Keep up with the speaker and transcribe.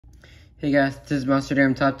Hey guys, this is Monster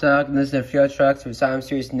Jam Top Dog, and this is the Field Trucks for Asylum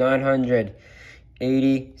Series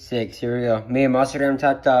 986. Here we go. Me and Monster Jam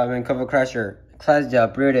Top Dog, Vancouver Crusher, Clydesdale,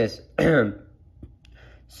 Brutus,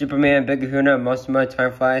 Superman, Big Kahuna, Most of My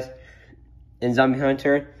Time Flies, and Zombie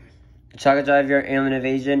Hunter, Chocolate Driver, Alien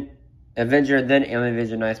Invasion, Avenger, then Alien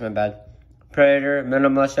Invasion, nice, my bad. Predator,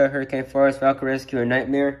 Metal Militia, Hurricane Force, Valkyrie Rescue, and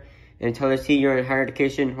Nightmare, and Total T, You're in Higher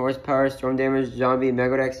Education, Horsepower, Storm Damage, Zombie,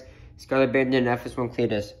 Megadex, Scarlet Bandit, and FS1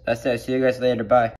 Cletus. That's it. See you guys later. Bye.